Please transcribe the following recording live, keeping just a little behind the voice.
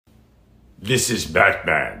This is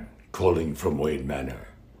Batman calling from Wayne Manor.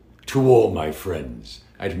 To all my friends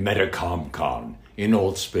at METACOM-CON in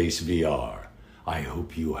Altspace VR, I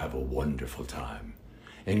hope you have a wonderful time.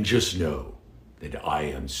 And just know that I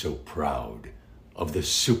am so proud of the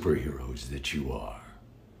superheroes that you are.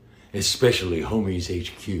 Especially Homies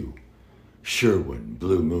HQ, Sherwin,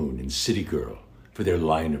 Blue Moon, and City Girl for their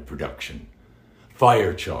line of production.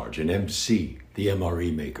 Fire Charge and MC, the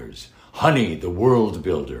MRE makers. Honey, the world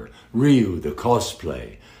builder. Ryu, the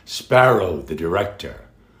cosplay. Sparrow, the director.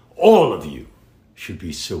 All of you should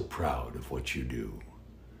be so proud of what you do.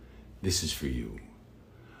 This is for you.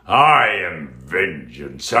 I am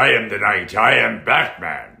vengeance. I am the night. I am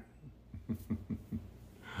Batman.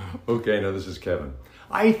 Okay, now this is Kevin.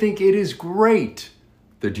 I think it is great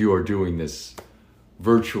that you are doing this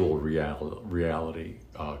virtual reality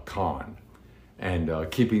con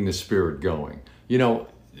and keeping the spirit going. You know,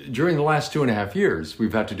 during the last 2.5 years,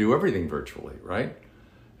 we've had to do everything virtually, right?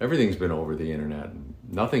 Everything's been over the internet,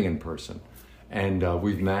 nothing in person. And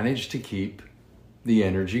we've managed to keep the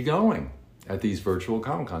energy going at these virtual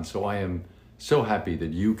Comic-Cons. So I am so happy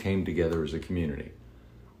that you came together as a community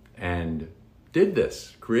and did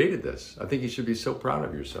this, created this. I think you should be so proud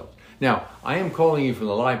of yourselves. Now, I am calling you from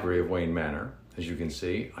the library of Wayne Manor. As you can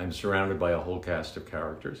see, I'm surrounded by a whole cast of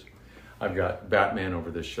characters. I've got Batman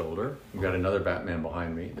over this shoulder. I've got another Batman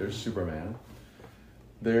behind me. There's Superman.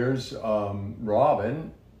 There's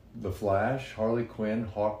Robin, the Flash, Harley Quinn,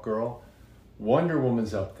 Hawkgirl. Wonder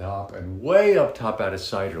Woman's up top, and way up top out of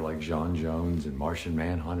sight are like John Jones and Martian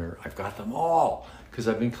Manhunter. I've got them all because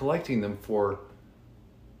I've been collecting them for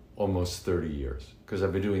almost 30 years because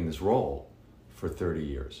I've been doing this role for 30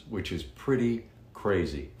 years, which is pretty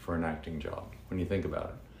crazy for an acting job when you think about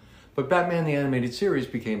it. But Batman the Animated Series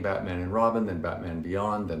became Batman and Robin, then Batman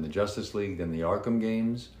Beyond, then the Justice League, then the Arkham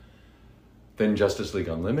games, then Justice League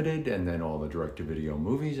Unlimited, and then all the direct-to-video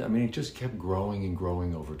movies. I mean, it just kept growing and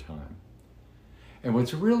growing over time. And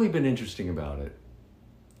what's really been interesting about it,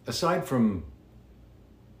 aside from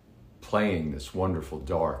playing this wonderful,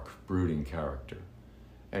 dark, brooding character,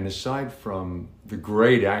 and aside from the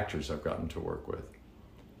great actors I've gotten to work with,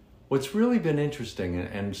 what's really been interesting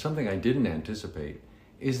and something I didn't anticipate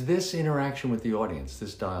is this interaction with the audience,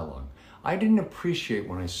 this dialogue. I didn't appreciate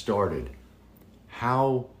when I started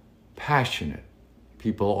how passionate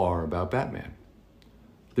people are about Batman.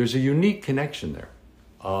 There's a unique connection there.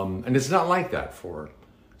 And it's not like that for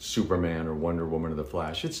Superman or Wonder Woman or the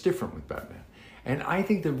Flash. It's different with Batman. And I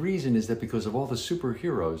think the reason is that because of all the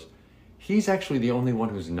superheroes, he's actually the only one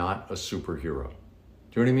who's not a superhero.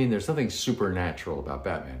 Do you know what I mean? There's something supernatural about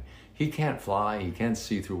Batman. He can't fly, he can't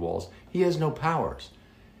see through walls, he has no powers.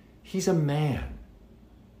 He's a man.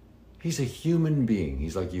 He's a human being.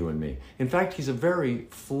 He's like you and me. In fact, he's a very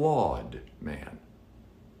flawed man.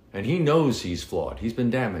 And he knows he's flawed. He's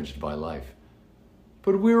been damaged by life.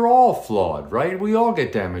 But we're all flawed, right? We all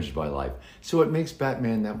get damaged by life. So it makes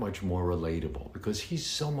Batman that much more relatable because he's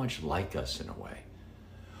so much like us in a way.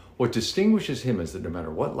 What distinguishes him is that no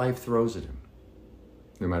matter what life throws at him,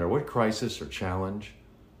 no matter what crisis or challenge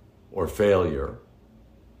or failure,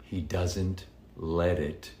 he doesn't let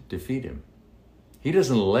it defeat him. He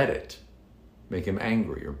doesn't let it make him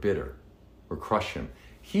angry or bitter or crush him.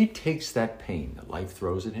 He takes that pain that life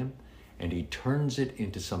throws at him and he turns it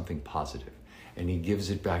into something positive. And he gives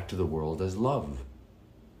it back to the world as love.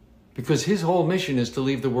 Because his whole mission is to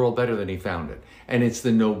leave the world better than he found it. And it's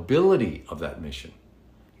the nobility of that mission.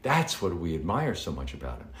 That's what we admire so much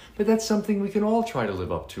about him. But that's something we can all try to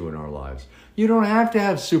live up to in our lives. You don't have to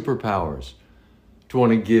have superpowers to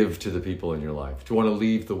want to give to the people in your life, to want to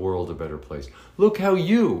leave the world a better place. Look how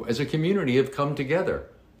you, as a community, have come together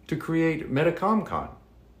to create METACOM-CON.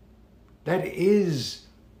 That is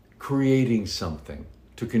creating something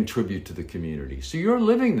to contribute to the community. So you're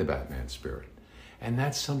living the Batman spirit. And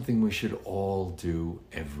that's something we should all do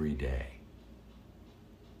every day.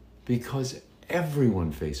 Because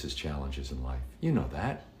everyone faces challenges in life. You know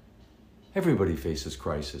that. Everybody faces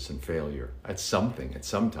crisis and failure at something, at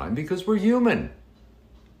some time, because we're human.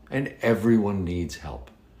 And everyone needs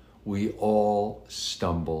help. We all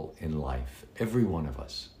stumble in life, every one of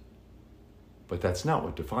us. But that's not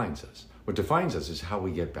what defines us. What defines us is how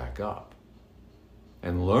we get back up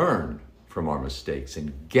and learn from our mistakes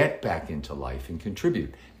and get back into life and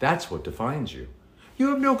contribute. That's what defines you. You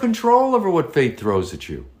have no control over what fate throws at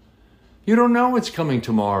you. You don't know what's coming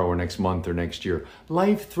tomorrow or next month or next year.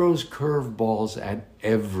 Life throws curveballs at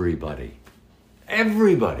everybody.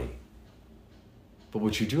 Everybody. But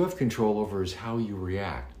what you do have control over is how you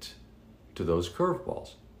react to those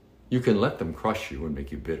curveballs. You can let them crush you and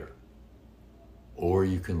make you bitter. Or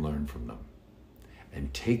you can learn from them.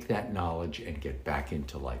 and take that knowledge and get back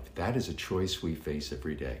into life. That is a choice we face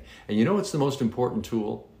every day. And you know what's the most important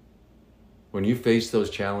tool when you face those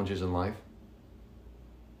challenges in life?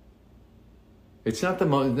 It's not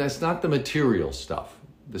that's not the material stuff,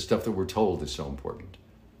 the stuff that we're told is so important.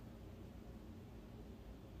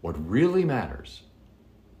 What really matters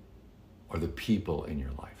are the people in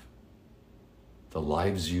your life, the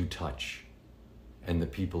lives you touch, and the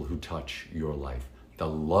people who touch your life, the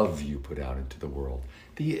love you put out into the world,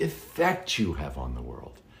 the effect you have on the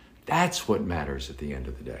world. That's what matters at the end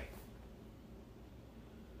of the day.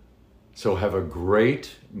 So have a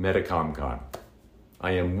great METACOM-CON.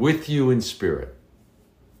 I am with you in spirit.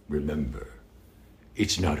 Remember,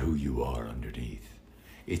 it's not who you are underneath.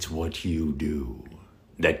 It's what you do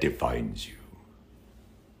that defines you.